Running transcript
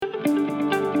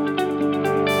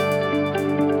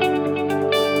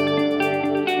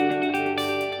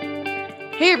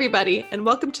Hey everybody, and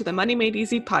welcome to the Money Made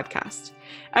Easy podcast.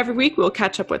 Every week we'll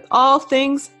catch up with all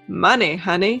things money,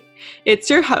 honey. It's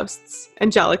your hosts,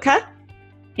 Angelica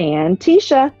and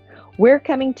Tisha. We're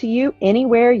coming to you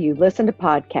anywhere you listen to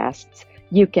podcasts.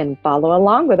 You can follow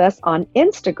along with us on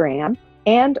Instagram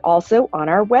and also on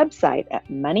our website at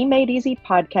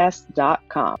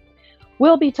moneymadeeasypodcast.com.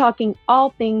 We'll be talking all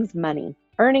things money,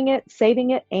 earning it, saving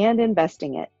it, and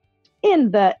investing it in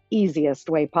the easiest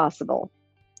way possible.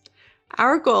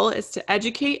 Our goal is to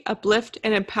educate, uplift,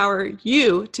 and empower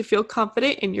you to feel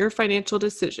confident in your financial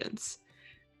decisions.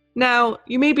 Now,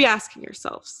 you may be asking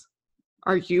yourselves,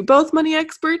 are you both money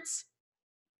experts?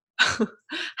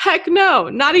 Heck no,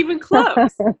 not even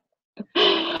close.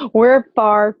 We're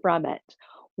far from it.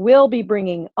 We'll be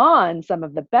bringing on some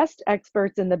of the best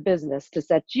experts in the business to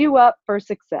set you up for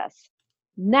success.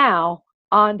 Now,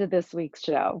 on to this week's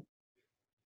show.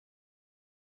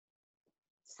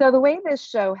 So the way this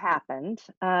show happened,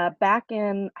 back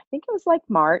in, I think it was like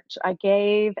March, I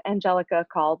gave Angelica a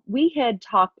call. We had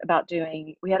talked about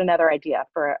we had another idea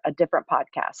for a different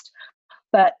podcast,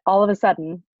 but all of a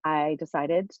sudden I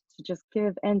decided to just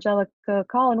give Angelica a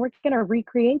call, and we're going to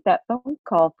recreate that phone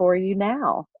call for you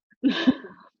now. So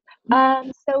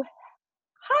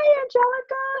hi,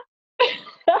 Angelica.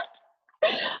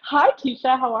 Hi,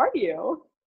 Tisha. How are you?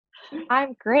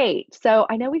 I'm great. So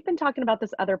I know we've been talking about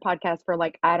this other podcast for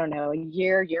like, I don't know, a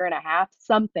year and a half,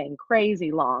 something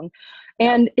crazy long.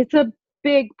 And it's a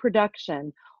big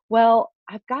production. Well,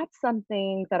 I've got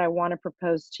something that I want to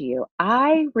propose to you.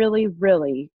 I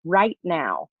really, right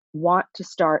now want to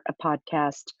start a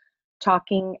podcast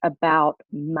talking about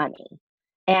money.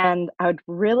 And I would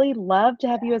really love to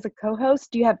have you as a co-host.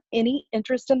 Do you have any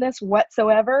interest in this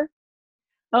whatsoever?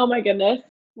 Oh my goodness.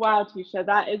 Wow, Tisha,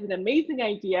 that is an amazing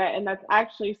idea. And that's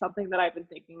actually something that I've been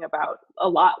thinking about a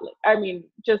lot. I mean,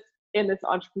 just in this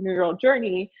entrepreneurial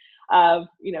journey of,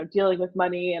 dealing with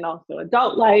money and also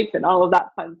adult life and all of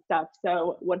that fun stuff.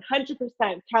 So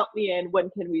 100% count me in. When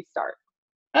can we start?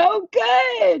 Oh,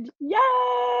 good.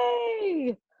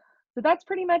 Yay. So that's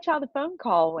pretty much how the phone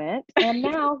call went. And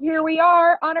now here we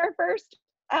are on our first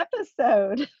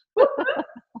episode.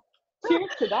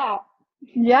 Cheers to that.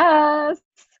 Yes.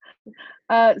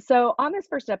 So on this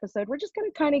first episode, we're just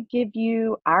going to kind of give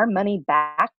you our money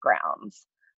backgrounds,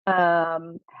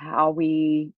 how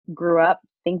we grew up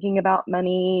thinking about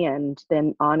money and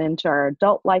then on into our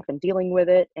adult life and dealing with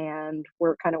it. And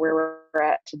we're kind of where we're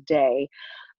at today.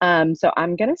 So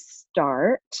I'm going to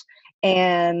start.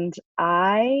 And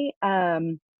when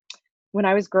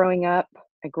I was growing up,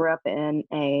 I grew up in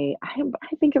I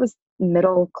think it was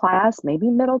middle class, maybe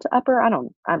middle to upper. I'm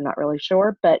not really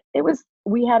sure, but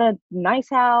we had a nice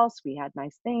house. We had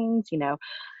nice things,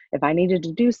 if I needed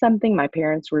to do something, my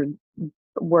parents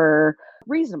were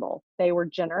reasonable. They were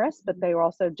generous, but they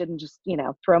also didn't just,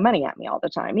 throw money at me all the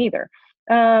time either.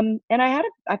 And I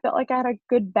felt like I had a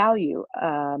good value,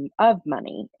 of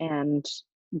money and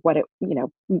what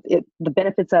the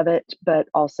benefits of it, but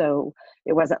also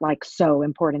it wasn't like so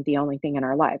important, the only thing in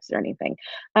our lives or anything.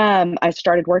 I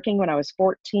started working when I was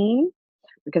 14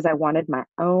 because I wanted my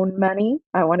own money.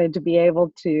 I wanted to be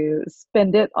able to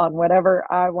spend it on whatever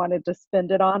I wanted to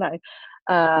spend it on. I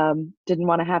didn't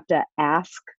want to have to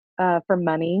ask for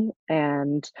money,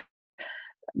 and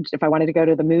if I wanted to go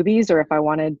to the movies or if I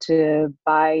wanted to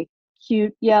buy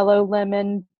cute yellow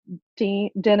lemon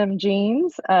denim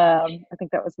jeans. I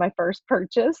think that was my first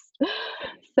purchase.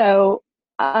 So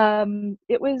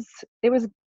it was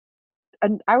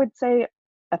I would say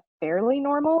a fairly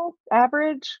normal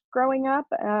average growing up.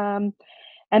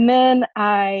 And then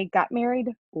I got married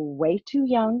way too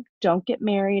young. Don't get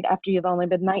married after you've only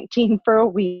been 19 for a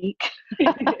week.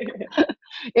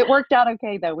 It worked out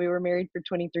okay though. We were married for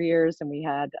 23 years and we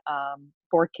had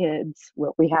 4 kids.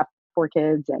 Well, we have 4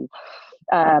 kids, and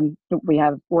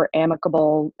we're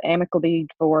amicably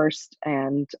divorced.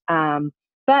 And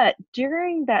but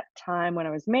during that time when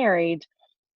I was married,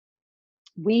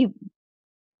 we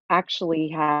actually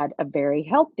had a very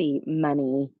healthy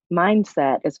money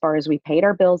mindset as far as we paid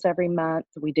our bills every month.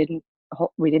 We didn't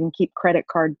keep credit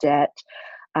card debt.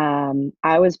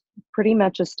 I was pretty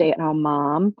much a stay-at-home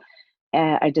mom.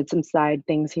 I did some side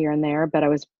things here and there, but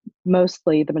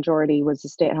the majority was a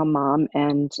stay-at-home mom.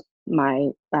 And my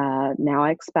now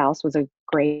ex-spouse was a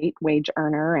great wage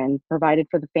earner and provided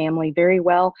for the family very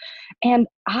well. And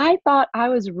I thought I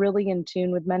was really in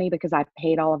tune with money because I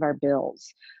paid all of our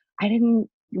bills. I didn't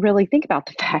really think about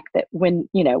the fact that when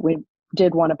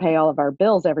did want to pay all of our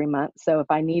bills every month. So if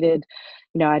I needed,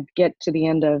 I'd get to the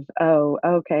end of, oh,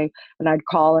 okay, and I'd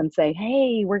call and say,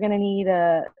 hey, we're gonna need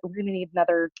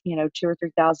another, $2,000 or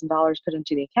 $3,000 put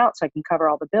into the account so I can cover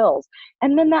all the bills.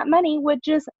 And then that money would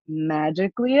just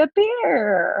magically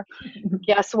appear.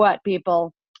 Guess what,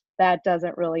 people? That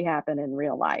doesn't really happen in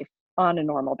real life on a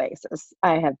normal basis.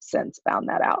 I have since found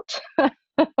that out.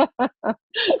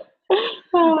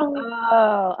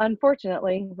 Oh,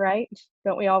 unfortunately, right?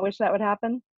 Don't we all wish that would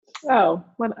happen? Oh,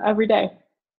 every day.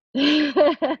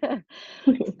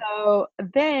 So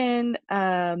then,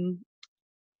 to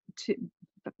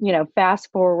fast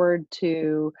forward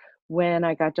to when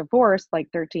I got divorced like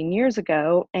 13 years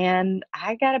ago, and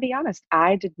I got to be honest,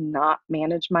 I did not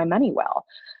manage my money well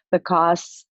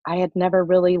because I had never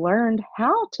really learned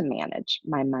how to manage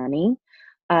my money.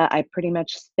 I pretty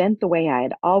much spent the way I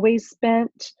had always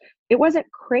spent. It wasn't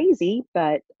crazy,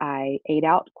 but I ate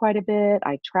out quite a bit.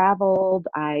 I traveled.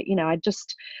 I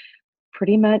just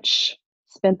pretty much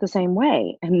spent the same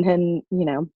way. And then,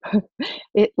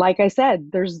 it, like I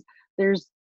said, there's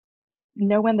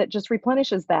no one that just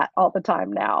replenishes that all the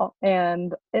time now.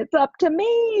 And it's up to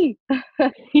me.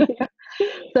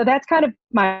 So that's kind of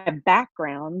my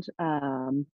background,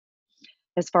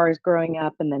 as far as growing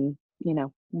up, and then,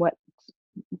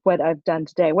 what I've done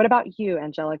today. What about you,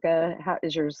 Angelica? How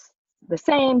is yours? The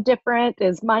same, different?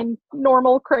 Is mine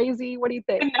normal, crazy? What do you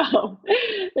think? No,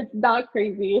 it's not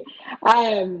crazy.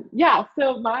 Yeah,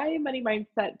 so my money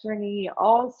mindset journey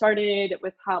all started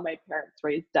with how my parents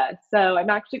raised us. So I'm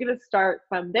actually going to start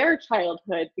from their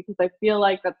childhood because I feel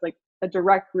like that's like a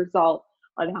direct result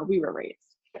on how we were raised.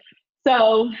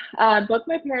 So both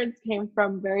my parents came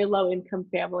from very low income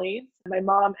families. My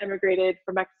mom immigrated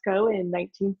from Mexico in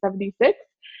 1976,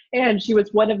 and she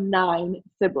was one of 9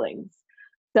 siblings.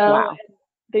 So Wow.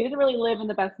 they didn't really live in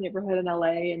the best neighborhood in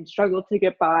LA and struggled to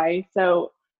get by.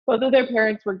 So both of their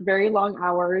parents worked very long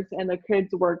hours, and the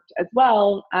kids worked as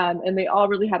well. And they all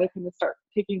really had to kind of start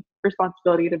taking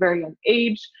responsibility at a very young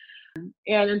age.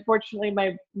 And unfortunately,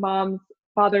 my mom's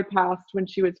father passed when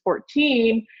she was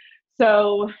 14.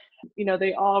 So,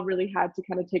 they all really had to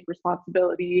kind of take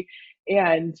responsibility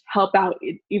and help out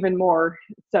even more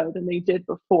so than they did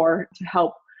before to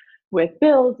help with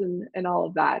bills and all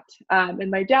of that. And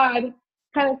my dad,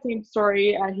 kind of same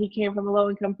story. He came from a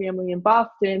low income family in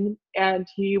Boston, and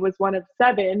he was one of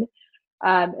 7.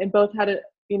 And both had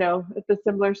it's a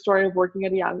similar story of working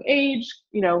at a young age,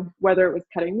 whether it was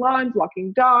cutting lawns,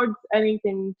 walking dogs,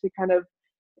 anything to kind of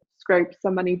scrape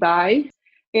some money by.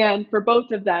 And for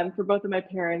both of them, for both of my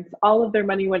parents, all of their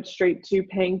money went straight to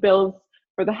paying bills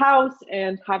for the house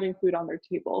and having food on their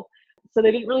table. So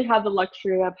they didn't really have the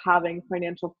luxury of having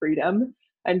financial freedom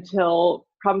until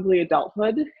probably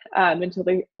adulthood, until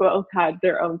they both had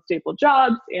their own stable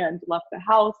jobs and left the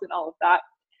house and all of that.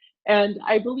 And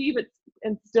I believe it's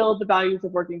instilled the values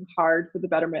of working hard for the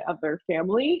betterment of their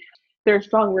family. Their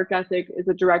strong work ethic is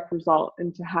a direct result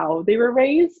into how they were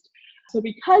raised. So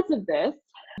because of this,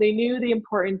 they knew the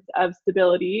importance of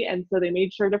stability, and so they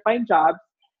made sure to find jobs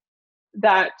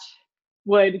that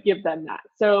would give them that.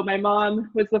 So my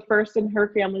mom was the first in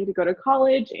her family to go to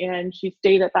college, and she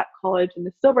stayed at that college and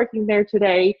is still working there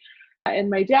today. And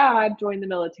my dad joined the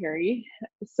military.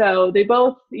 So they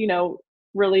both,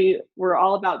 really were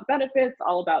all about the benefits,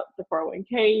 all about the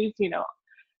 401ks,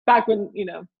 back when,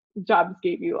 jobs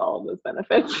gave you all of those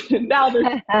benefits. And now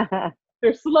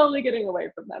they're slowly getting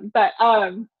away from them. But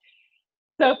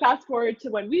so fast forward to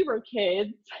when we were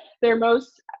kids,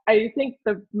 I think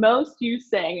the most used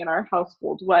saying in our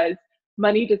household was,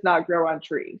 money does not grow on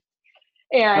trees.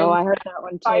 And I heard that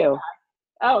one too.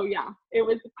 Oh yeah. It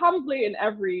was probably an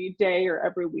every day or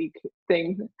every week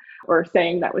thing or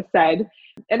saying that was said.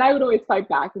 And I would always fight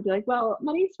back and be like, well,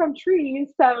 money's from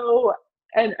trees. So,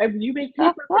 and if you make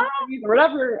paper from trees or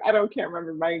whatever, can't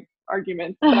remember my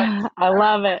arguments. But I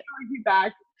love it. Argue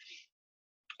back.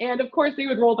 And of course they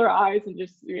would roll their eyes and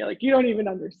just be like, you don't even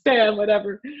understand,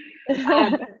 whatever.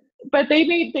 But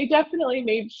they definitely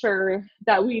made sure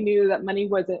that we knew that money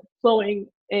wasn't flowing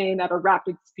in at a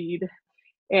rapid speed.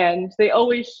 And they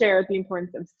always shared the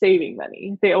importance of saving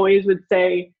money. They always would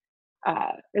say,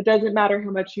 it doesn't matter how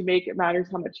much you make, it matters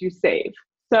how much you save.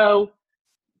 So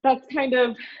that's kind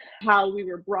of how we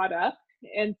were brought up.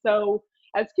 And so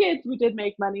as kids, we did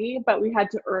make money, but we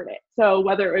had to earn it. So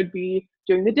whether it would be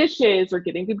doing the dishes or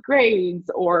getting good grades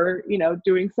or,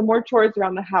 doing some more chores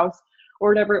around the house or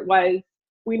whatever it was,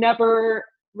 we never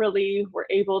really were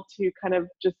able to kind of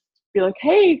just be like,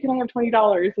 hey, can I have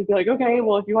 $20? And be like, okay,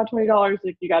 well, if you want $20,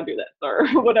 like you gotta do this or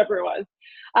whatever it was.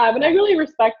 And I really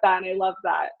respect that. And I love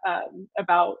that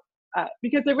about,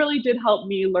 because it really did help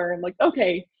me learn like,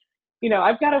 okay,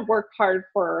 I've got to work hard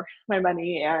for my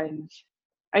money, and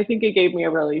I think it gave me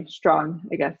a really strong,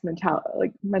 I guess,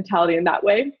 mentality in that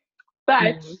way.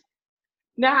 But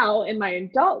now in my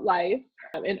adult life,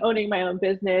 and owning my own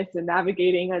business and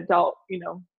navigating adult,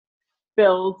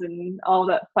 bills and all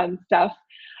that fun stuff,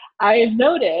 I've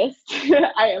noticed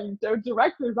I am a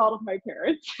direct result of my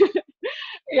parents.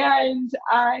 And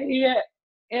I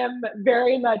am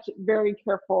very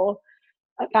careful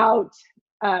about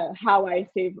how I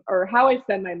save or how I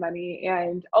spend my money,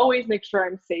 and always make sure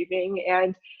I'm saving.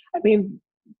 And I mean,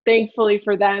 thankfully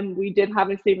for them, we did have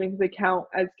a savings account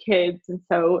as kids. And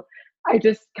so I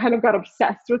just kind of got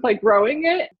obsessed with like growing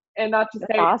it. And not to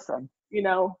That's say, awesome.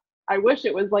 I wish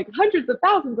it was like hundreds of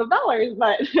thousands of dollars,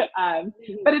 but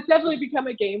it's definitely become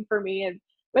a game for me.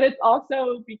 But it's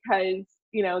also because,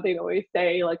 they always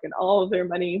say, like, in all of their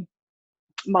money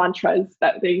mantras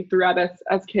that they threw at us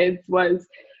as kids was,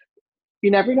 you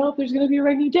never know if there's going to be a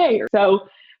rainy day. So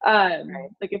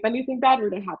like if anything bad were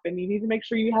to happen, you need to make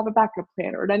sure you have a backup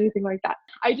plan or anything like that.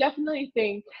 I definitely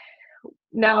think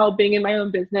now, being in my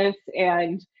own business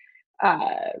and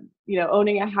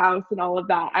owning a house and all of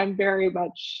that, I'm very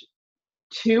much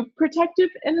too protective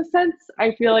in a sense.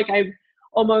 I feel like I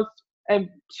almost am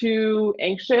too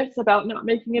anxious about not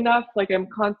making enough. Like I'm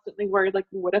constantly worried, like,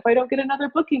 what if I don't get another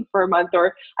booking for a month,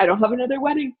 or I don't have another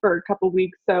wedding for a couple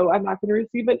weeks, so I'm not going to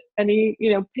receive any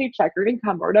paycheck or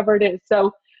income or whatever it is.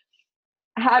 So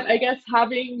I guess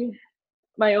having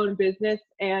my own business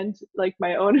and like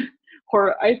my own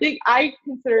I think I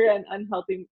consider it an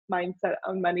unhealthy mindset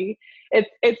on money.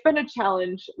 It's been a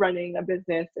challenge running a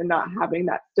business and not having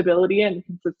that stability and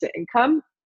consistent income,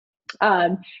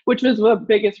 which was the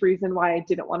biggest reason why I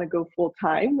didn't want to go full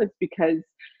time, was because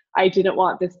I didn't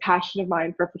want this passion of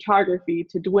mine for photography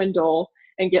to dwindle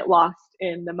and get lost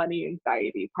in the money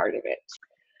anxiety part of it.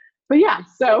 But yeah,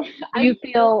 so you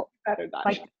feel better than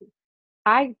like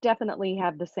I definitely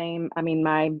have the same. I mean,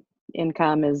 my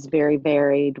income is very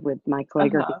varied with my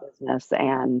calligraphy business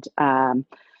and,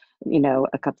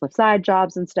 a couple of side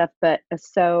jobs and stuff. But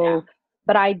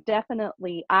but I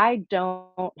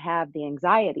don't have the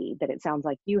anxiety that it sounds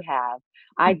like you have.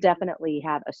 I definitely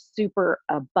have a super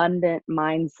abundant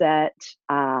mindset.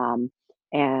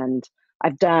 And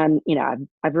I've done,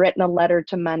 I've written a letter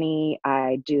to money.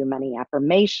 I do money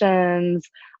affirmations.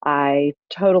 I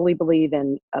totally believe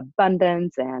in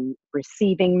abundance and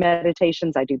receiving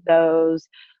meditations. I do those.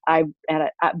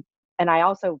 And I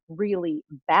also really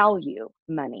value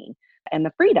money and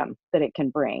the freedom that it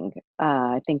can bring.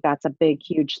 I think that's a big,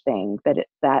 huge thing,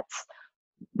 that's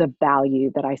the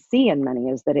value that I see in money,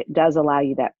 is that it does allow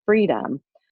you that freedom.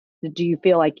 Do you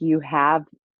feel like you have,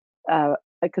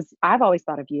 because I've always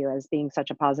thought of you as being such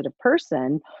a positive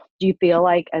person. Do you feel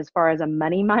like, as far as a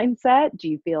money mindset, do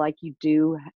you feel like you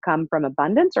do come from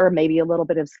abundance, or maybe a little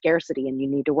bit of scarcity and you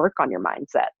need to work on your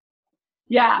mindset?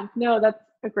 Yeah, no, that's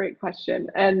a great question.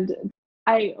 And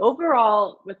I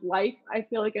overall with life, I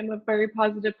feel like I'm a very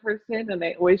positive person, and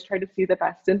I always try to see the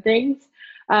best in things.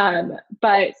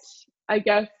 But I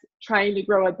guess trying to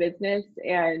grow a business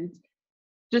and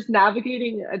just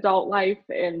navigating adult life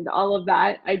and all of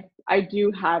that, I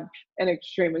do have an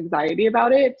extreme anxiety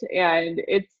about it. And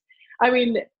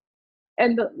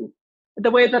and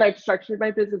the way that I've structured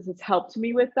my business has helped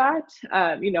me with that.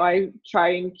 I try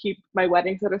and keep my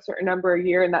weddings at a certain number a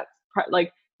year, and that's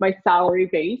like my salary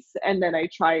base. And then I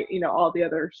try, all the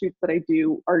other shoots that I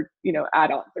do are,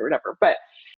 add-ons or whatever. But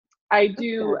I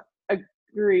do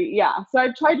agree. Yeah. So I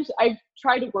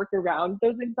try to work around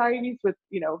those anxieties with,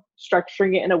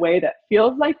 structuring it in a way that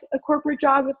feels like a corporate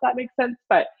job, if that makes sense.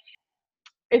 But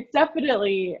it's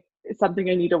definitely something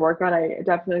I need to work on. I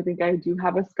definitely think I do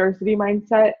have a scarcity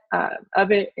mindset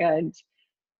of it. And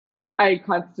I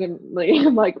constantly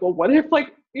am like, well, what if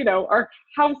our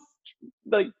house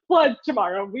floods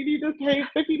tomorrow? We need to pay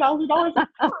 $50,000,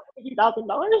 $50,000.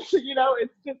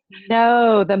 It's just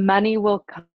no. The money will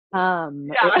come.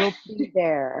 Yeah. It will be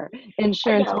there.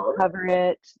 Insurance will cover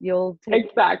it. You'll take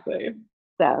exactly.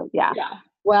 So yeah. Yeah.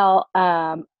 Well,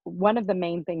 one of the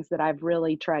main things that I've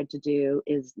really tried to do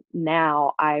is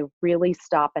now I really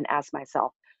stop and ask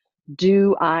myself,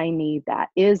 do I need that?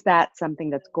 Is that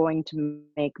something that's going to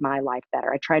make my life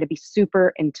better? I try to be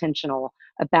super intentional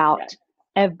about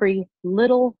every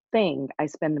little thing I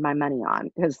spend my money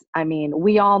on. Because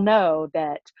we all know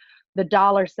that the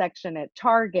dollar section at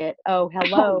Target, now it's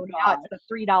the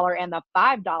 $3 and the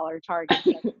 $5 Target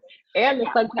section. And the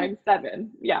sometimes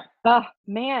 $7. Yeah. Oh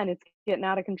man, it's getting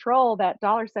out of control, that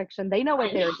dollar section. They know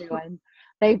what they're doing.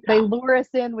 They lure us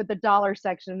in with the dollar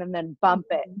section and then bump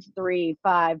it 3,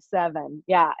 5, 7.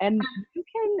 Yeah. And you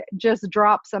can just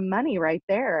drop some money right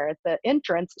there at the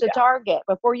entrance to Target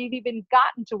before you've even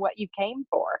gotten to what you came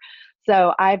for.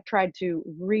 So I've tried to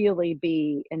really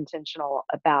be intentional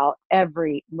about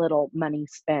every little money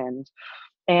spend.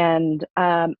 And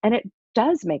it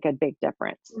does make a big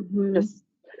difference.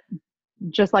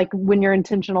 Just like when you're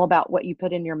intentional about what you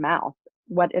put in your mouth.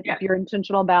 If you're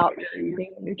intentional about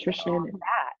nutrition,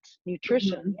 yes,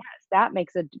 that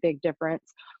makes a big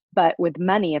difference. But with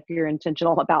money, if you're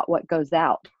intentional about what goes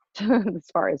out as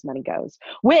far as money goes,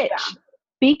 which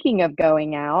speaking of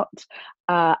going out,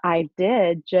 I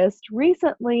did just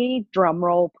recently, drum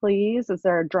roll please. Is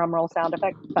there a drum roll sound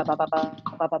effect? Ba, ba, ba, ba,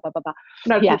 ba, ba, ba, ba, ba.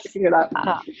 Yes.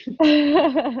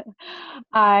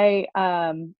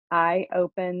 I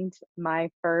opened my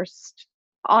first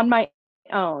on my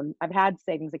own. I've had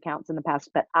savings accounts in the past,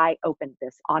 but I opened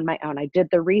this on my own. I did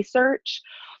the research.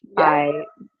 I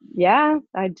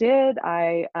did.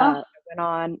 I went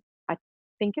on, I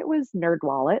think it was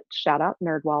NerdWallet. Shout out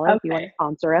NerdWallet if you want to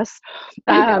sponsor us.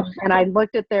 And I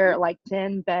looked at their like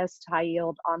 10 best high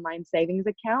yield online savings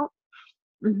accounts.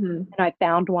 And I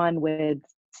found one with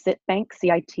Citbank,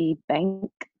 CIT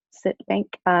Bank, Citbank.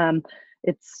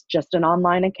 It's just an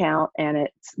online account, and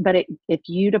if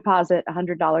you deposit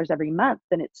 $100 every month,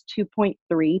 then it's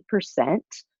 2.3%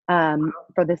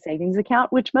 for the savings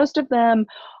account, which most of them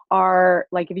are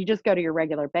like, if you just go to your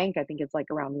regular bank, I think it's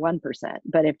like around 1%.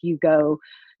 But if you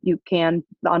can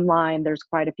online, there's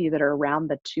quite a few that are around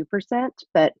the 2%,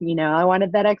 but I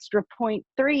wanted that extra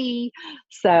 0.3.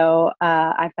 So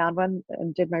I found one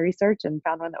and did my research and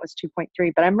found one that was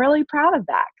 2.3, but I'm really proud of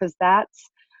that because that's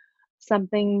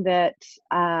something that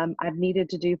I've needed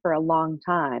to do for a long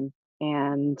time,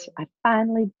 and I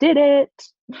finally did it.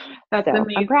 That's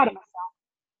amazing. I'm proud of myself.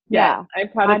 Yeah, I'm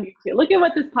proud of you too. Look at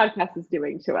what this podcast is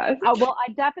doing to us. Oh, well,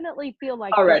 I definitely feel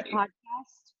like this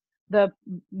podcast,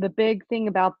 the big thing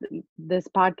about this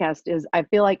podcast is I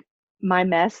feel like my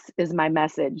mess is my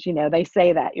message. They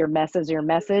say that your mess is your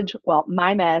message. Well,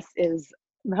 my mess is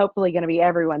hopefully going to be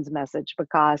everyone's message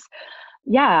because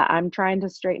I'm trying to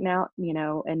straighten out,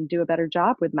 and do a better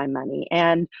job with my money.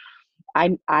 And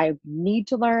I need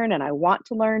to learn and I want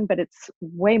to learn, but it's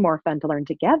way more fun to learn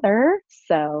together.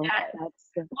 So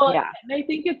and I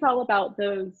think it's all about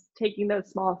taking those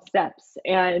small steps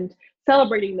and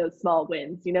celebrating those small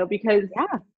wins, because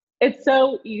it's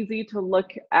so easy to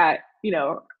look at,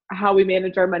 how we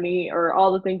manage our money or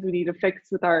all the things we need to fix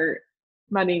with our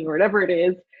money or whatever it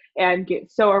is, and get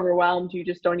so overwhelmed you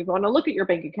just don't even want to look at your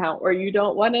bank account, or you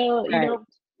don't want to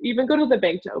even go to the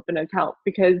bank to open an account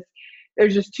because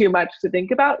there's just too much to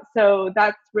think about. So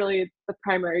that's really the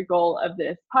primary goal of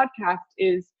this podcast,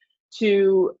 is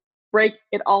to break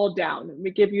it all down.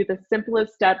 We give you the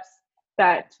simplest steps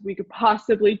that we could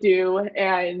possibly do,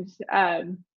 and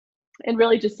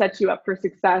really just set you up for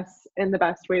success in the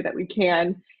best way that we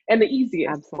can and the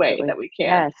easiest way that we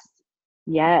can.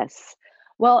 Yes.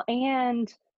 Well,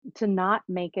 and to not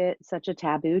make it such a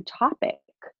taboo topic.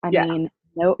 I mean,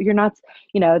 no, you're not,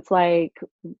 it's like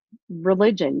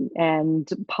religion and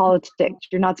politics.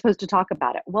 You're not supposed to talk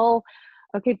about it. Well,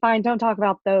 okay, fine. Don't talk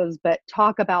about those, but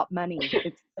talk about money.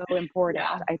 It's so important.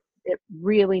 It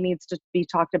really needs to be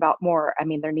talked about more. I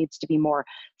mean, there needs to be more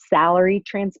salary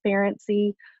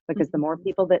transparency, because the more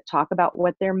people that talk about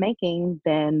what they're making,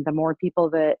 then the more people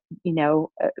that,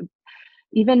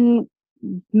 even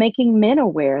making men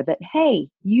aware that, hey,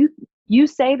 you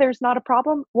say there's not a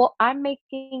problem. Well, I'm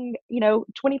making,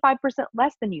 25%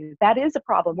 less than you. That is a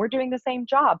problem. We're doing the same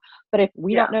job. But if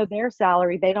we don't know their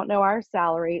salary, they don't know our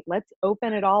salary, let's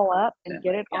open it all up and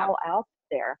get it all out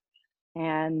there,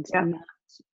 and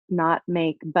not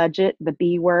make budget the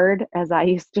B word, as I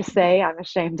used to say. I'm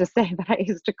ashamed to say that I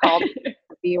used to call it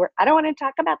the B word. I don't want to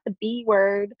talk about the B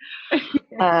word.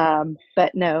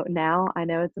 But no, now I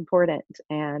know it's important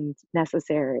and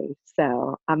necessary.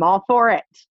 So I'm all for it.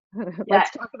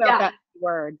 Let's talk about that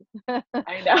word.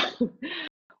 I know.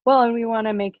 Well, and we want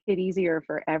to make it easier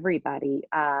for everybody.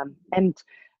 And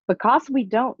because we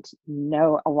don't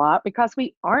know a lot, because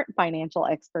we aren't financial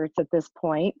experts at this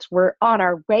point, we're on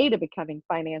our way to becoming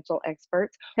financial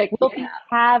experts. We'll be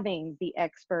having the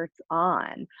experts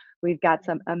on. We've got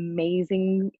some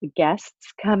amazing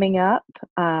guests coming up.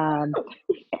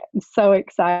 So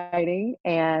exciting,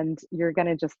 and you're going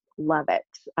to just love it.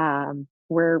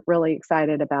 We're really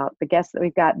excited about the guests that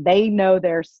we've got. They know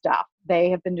their stuff. They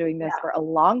have been doing this Yeah. for a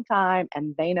long time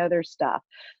and they know their stuff.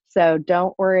 So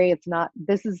don't worry. It's not,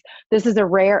 this is a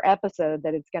rare episode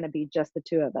that it's going to be just the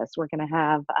two of us. We're going to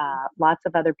have lots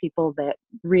of other people that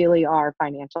really are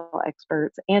financial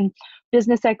experts and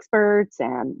business experts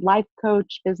and life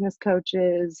coach, business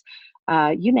coaches,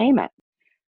 you name it.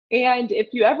 And if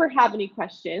you ever have any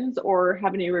questions or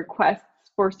have any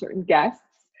requests for certain guests,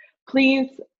 please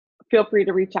feel free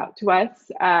to reach out to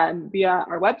us via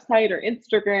our website or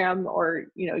Instagram, or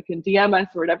you can DM us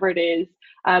or whatever it is.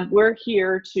 We're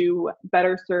here to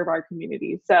better serve our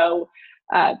community. So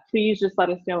please just let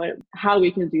us know how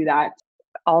we can do that.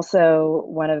 Also,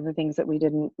 one of the things that we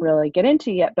didn't really get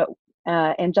into yet, but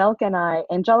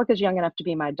Angelica's young enough to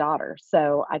be my daughter.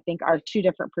 So I think our two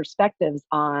different perspectives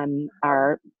on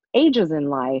our ages in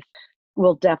life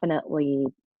will definitely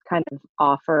kind of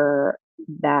offer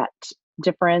that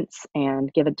difference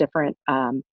and give a different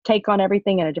take on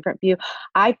everything and a different view.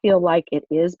 I feel like it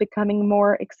is becoming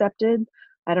more accepted.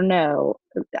 I don't know.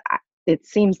 It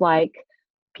seems like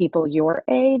people your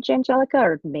age, Angelica,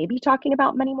 are maybe talking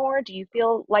about money more. Do you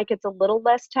feel like it's a little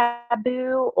less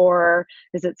taboo, or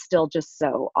is it still just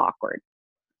so awkward?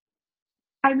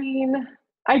 I mean,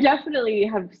 I definitely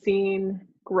have seen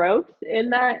growth in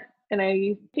that. And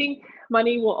I think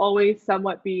money will always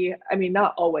somewhat be, I mean,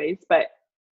 not always, but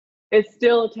it's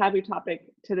still a taboo topic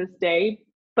to this day.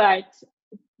 But,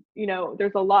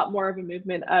 there's a lot more of a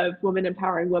movement of women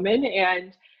empowering women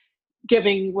and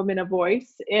giving women a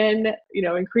voice in,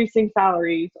 increasing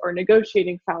salaries or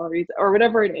negotiating salaries or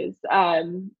whatever it is.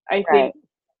 I think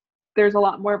there's a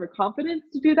lot more of a confidence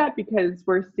to do that because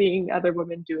we're seeing other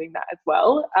women doing that as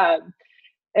well.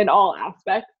 In all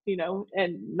aspects,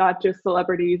 and not just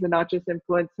celebrities and not just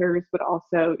influencers, but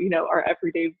also, our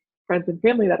everyday friends and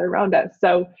family that are around us.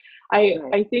 So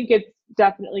I think it's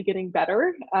definitely getting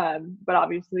better. But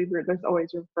obviously there's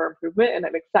always room for improvement, and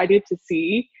I'm excited to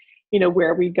see,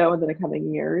 where we go in the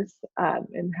coming years,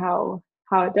 and how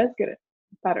it does get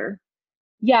better.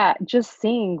 Yeah, just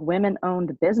seeing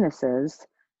women-owned businesses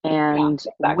and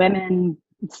exactly. women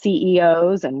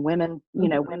CEOs and women,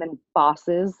 women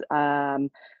bosses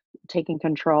taking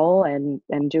control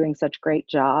and doing such great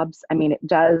jobs. I mean,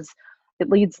 it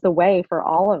leads the way for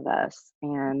all of us,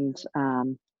 and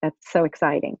that's so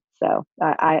exciting. So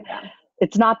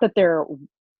it's not that there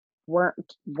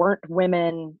weren't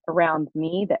women around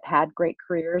me that had great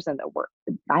careers, and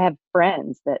I have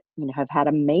friends that have had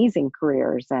amazing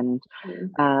careers, and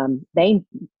they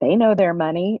know their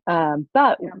money,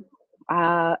 but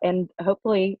and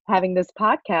hopefully having this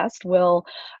podcast will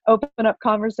open up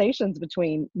conversations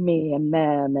between me and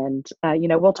them, and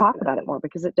we'll talk about it more,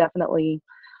 because it definitely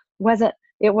wasn't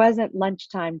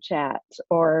lunchtime chat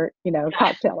or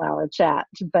cocktail hour chat,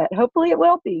 but hopefully it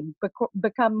will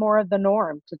become more of the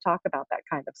norm to talk about that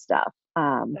kind of stuff,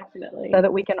 definitely, so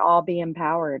that we can all be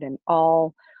empowered and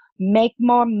all make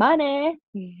more money.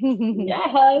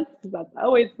 Yes, that's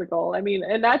always the goal. I mean,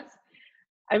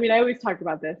 I always talk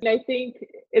about this, and I think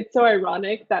it's so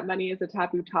ironic that money is a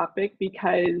taboo topic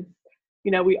because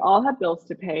we all have bills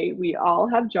to pay, we all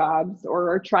have jobs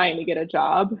or are trying to get a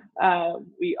job,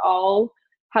 we all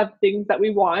have things that we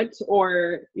want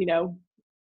or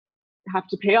have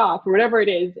to pay off or whatever it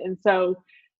is, and so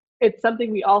it's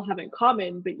something we all have in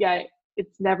common, but yet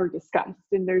it's never discussed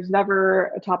and there's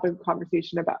never a topic of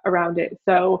conversation around it.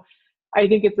 So I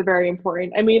think it's a very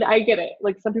important, I mean, I get it,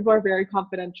 like some people are very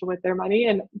confidential with their money,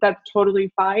 and that's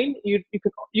totally fine. You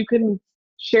can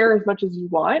share as much as you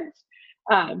want,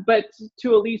 but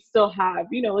to at least still have,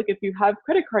 like if you have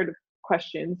credit card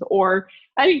questions or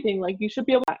anything, like you should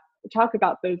be able to talk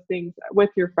about those things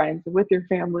with your friends and with your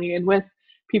family and with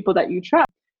people that you trust,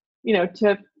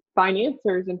 to find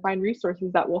answers and find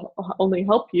resources that will only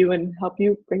help you and help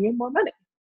you bring in more money.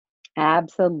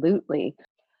 Absolutely.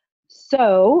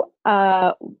 So,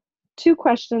 two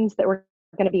questions that we're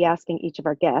going to be asking each of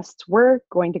our guests. We're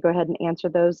going to go ahead and answer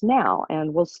those now.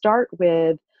 And we'll start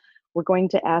with, we're going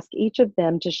to ask each of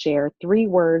them to share 3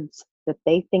 words that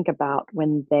they think about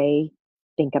when they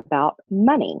think about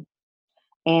money.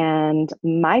 And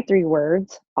my 3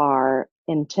 words are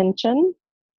intention,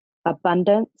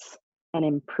 abundance, and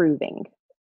improving.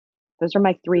 Those are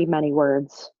my 3 money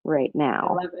words right now.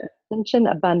 I love it. Intention,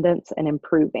 abundance, and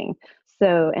improving.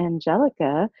 So,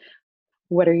 Angelica,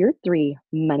 what are your 3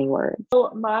 money words? So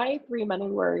my 3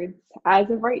 money words as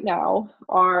of right now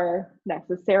are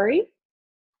necessary,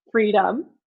 freedom,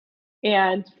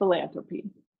 and philanthropy.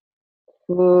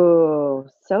 Ooh,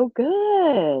 so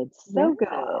good. So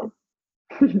Yeah.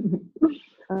 good.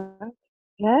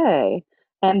 Okay.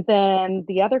 And then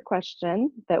the other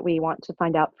question that we want to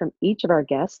find out from each of our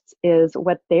guests is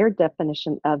what their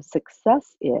definition of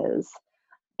success is.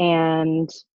 And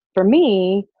for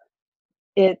me,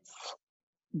 it's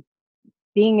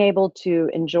being able to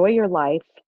enjoy your life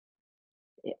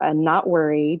and not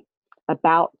worried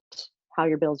about how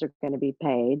your bills are going to be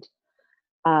paid,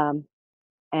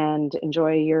 and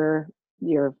enjoy your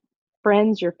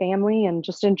friends, your family, and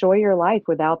just enjoy your life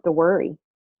without the worry.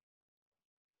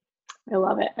 I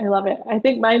love it. I love it. I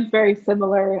think mine's very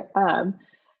similar.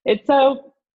 It's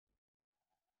so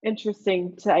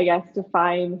interesting to, I guess,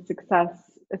 define success,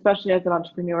 especially as an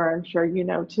entrepreneur. I'm sure you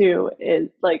know too, is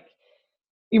like,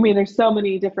 there's so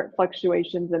many different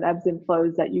fluctuations and ebbs and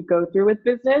flows that you go through with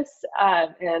business.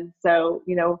 And so,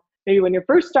 maybe when you're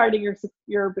first starting,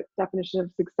 your definition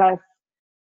of success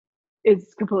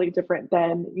is completely different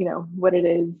than, what it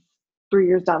is 3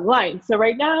 years down the line. So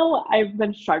right now I've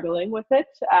been struggling with it.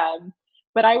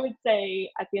 But I would say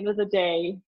at the end of the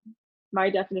day, my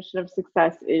definition of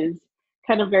success is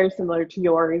kind of very similar to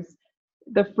yours.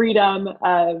 The freedom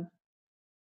of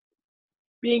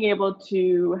being able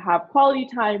to have quality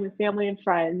time with family and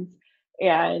friends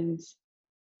and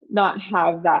not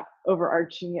have that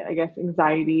overarching, I guess,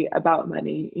 anxiety about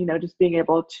money, just being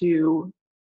able to,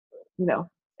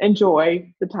 enjoy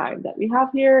the time that we have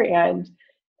here and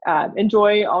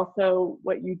enjoy also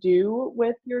what you do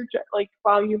with your, like,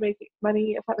 while you make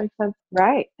money, if that makes sense.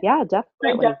 Right. Yeah,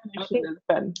 definitely. My definition has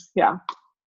been,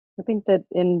 I think that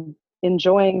in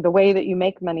enjoying the way that you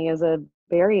make money is a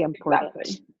very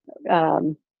important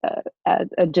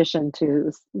addition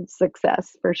to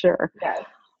success, for sure. Yes.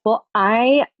 Well,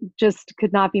 I just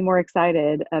could not be more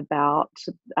excited about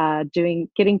getting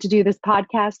to do this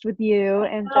podcast with you,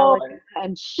 Angelica,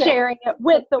 and sharing it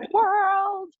with the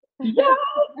world. Yeah.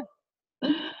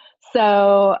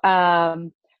 So,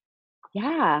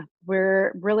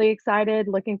 we're really excited,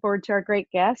 looking forward to our great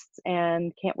guests,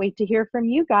 and can't wait to hear from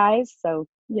you guys. So,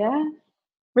 yeah,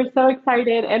 we're so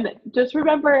excited. And just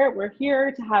remember, we're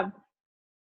here to have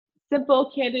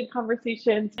simple, candid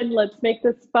conversations, and let's make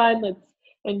this fun. Let's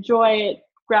enjoy it.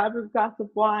 Grab a glass of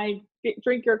wine,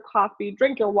 drink your coffee,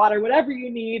 drink your water, whatever you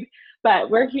need.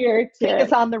 But we're here to take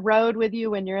us on the road with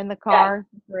you when you're in the car,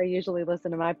 where I usually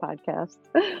listen to my podcast.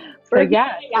 So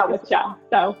out with you.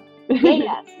 So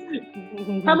yes.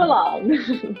 Come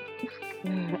along.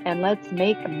 And let's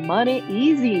make money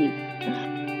easy.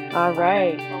 All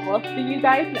right. Well, we'll see you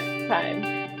guys next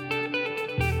time.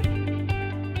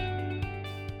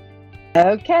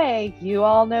 Okay, you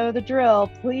all know the drill.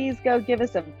 Please go give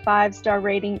us a 5-star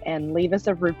rating and leave us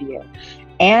a review.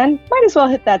 And might as well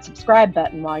hit that subscribe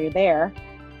button while you're there.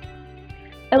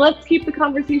 And let's keep the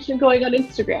conversation going on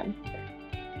Instagram.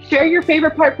 Share your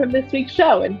favorite part from this week's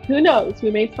show, and who knows, we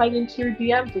may slide into your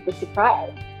DMs with a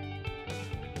surprise.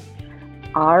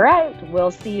 All right,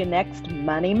 we'll see you next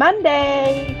Money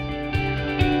Monday.